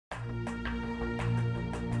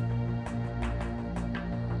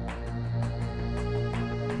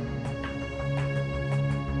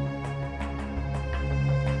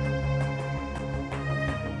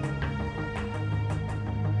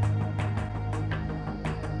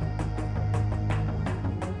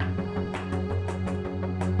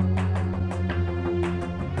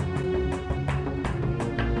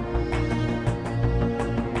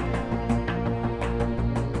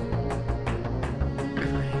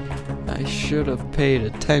I should have paid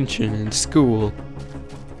attention in school.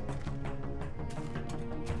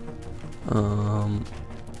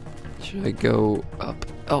 Should I go up?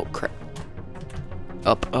 Oh crap.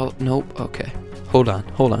 Up, oh, nope, okay. Hold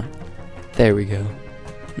on. There we go.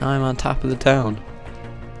 Now I'm on top of the town.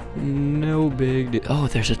 No big deal. Oh,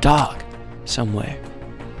 there's a dog somewhere.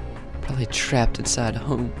 Probably trapped inside a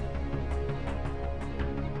home.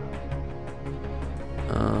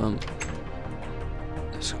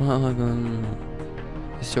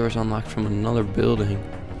 This door is unlocked from another building.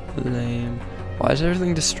 Lame. Why is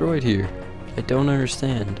everything destroyed here? I don't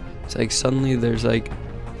understand. It's like suddenly there's like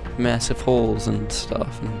massive holes and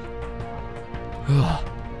stuff. And ugh.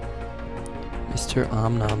 Mr.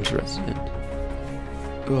 Omnom's resident.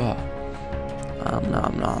 Ugh.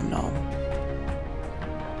 Nom nom.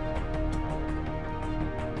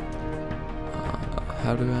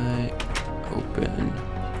 How do I open?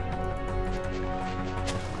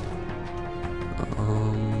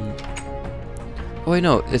 Oh wait,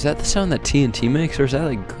 no, is that the sound that TNT makes, or is that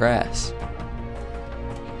like grass?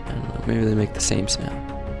 I don't know, maybe they make the same sound.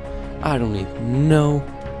 I don't even know.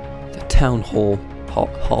 The town hall,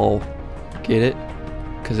 get it?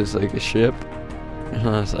 Because it's like a ship, and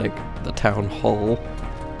it's like the town hall.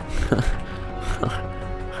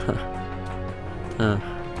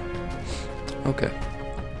 Okay,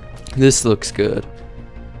 this looks good.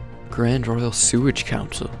 Grand Royal Sewage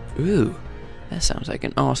Council. Ooh. That sounds like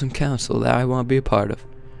an awesome council that I want to be a part of.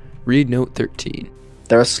 Read note 13.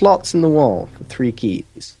 There are slots in the wall for 3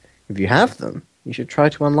 keys. If you have them, you should try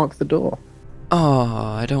to unlock the door. Oh,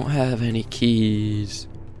 I don't have any keys.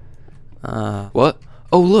 What?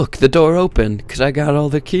 Oh look, the door opened, because I got all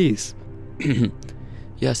the keys.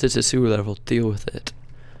 Yes, it's a sewer level. Deal with it.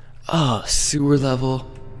 Oh, sewer level.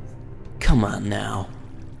 Come on now.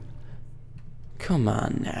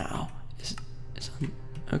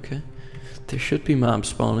 Okay. There should be mobs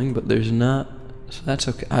spawning, but there's not, so that's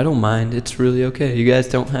okay. I don't mind, it's really okay. You guys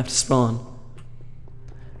don't have to spawn.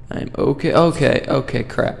 I'm okay, okay,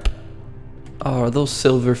 crap. Oh, are those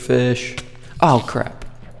silverfish? Oh, crap.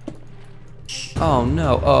 Oh,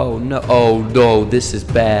 no, oh, no, this is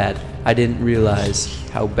bad. I didn't realize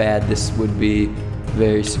how bad this would be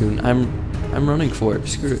very soon. I'm running for it,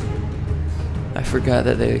 screw it. I forgot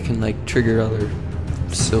that they can, like, trigger other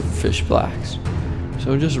silverfish blocks.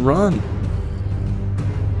 So just run.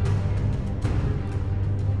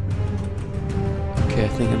 Okay, I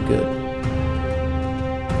think I'm good.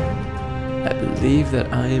 I believe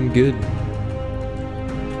that I am good.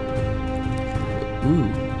 Ooh.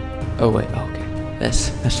 Oh wait, okay. That's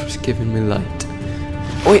what's giving me light.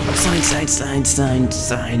 Oh wait, sign.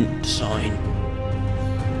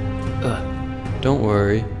 Don't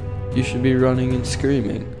worry. You should be running and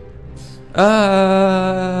screaming.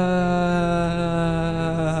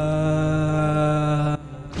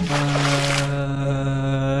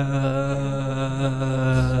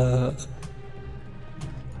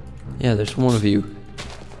 Yeah, there's one of you.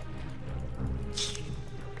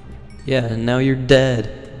 Yeah, and now you're dead.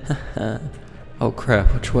 Oh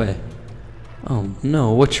crap, which way? Oh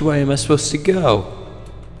no, which way am I supposed to go?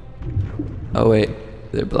 Oh wait,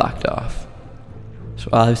 they're blocked off. So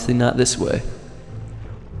obviously not this way.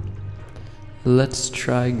 Let's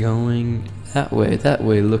try going that way. That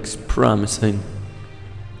way looks promising.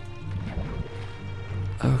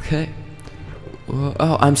 Okay.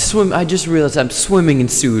 Oh, I'm swimming. I just realized I'm swimming in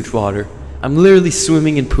sewage water. I'm literally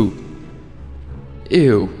swimming in poop.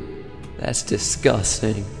 Ew. That's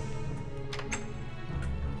disgusting.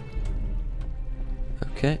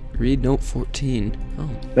 Okay, read note 14. Oh.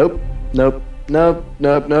 Nope,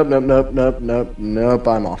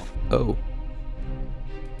 I'm off. Oh.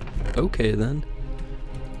 Okay then.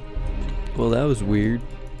 Well, that was weird.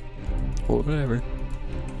 Well, whatever.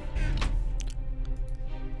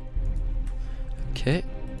 Okay,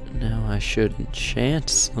 now I should enchant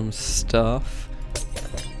some stuff.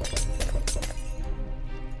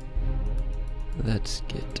 Let's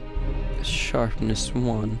get sharpness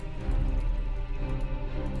 1.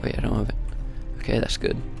 Wait, I don't have it. Okay, that's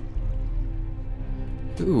good.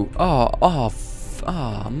 Ooh,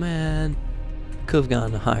 oh man. Could have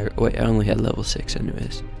gone higher. Wait, I only had level 6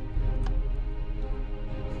 anyways.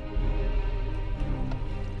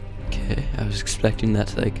 Okay, I was expecting that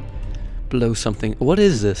to like blow something. What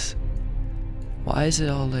is this? Why is it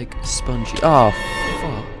all like spongy? Oh,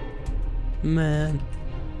 fuck. Man.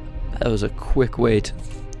 That was a quick way to...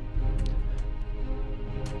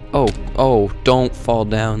 Oh, don't fall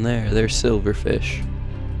down there. There's silverfish.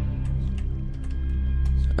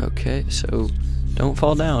 Okay, so don't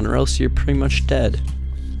fall down or else you're pretty much dead.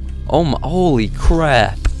 Oh my, holy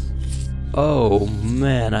crap. Oh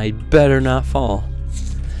man, I better not fall.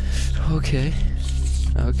 Okay.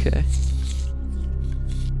 Okay.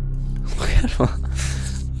 Look at him.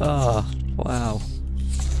 Oh, wow.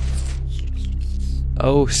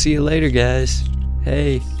 Oh, see you later, guys.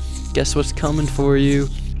 Hey, guess what's coming for you?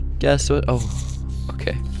 Guess what? Oh,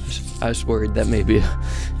 okay. I was worried that maybe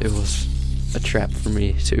it was a trap for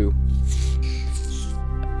me, too.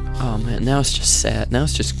 Oh man, now it's just sad. Now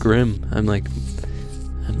it's just grim. I'm like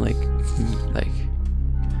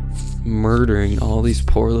murdering all these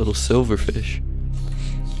poor little silverfish.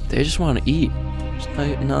 They just want to eat. It's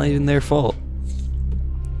not even their fault.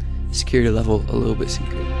 Security level a little bit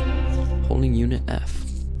secret. Holding unit F.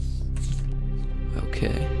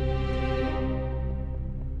 Okay.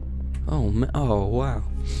 Oh wow.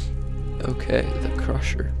 Okay, the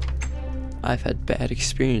Crusher. I've had bad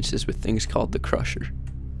experiences with things called the Crusher.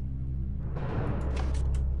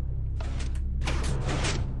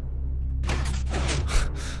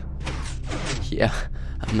 Yeah,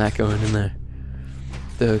 I'm not going in there.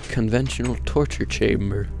 The conventional torture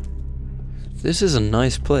chamber. This is a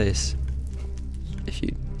nice place. If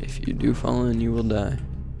you do fall in, you will die.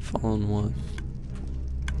 Fall in what?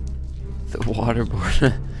 The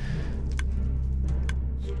waterboard.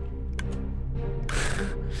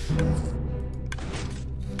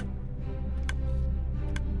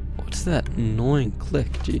 What's that annoying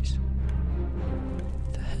click? Jeez.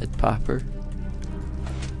 The head popper.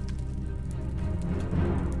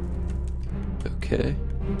 Okay,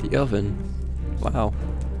 the oven. Wow.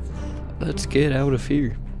 Let's get out of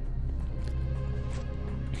here.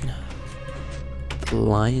 The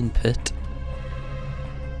lion pit.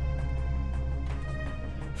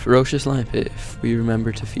 Ferocious lion pit, if we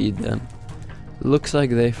remember to feed them. Looks like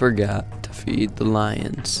they forgot to feed the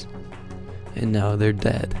lions. And now they're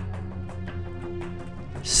dead.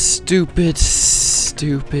 Stupid,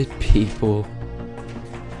 stupid people.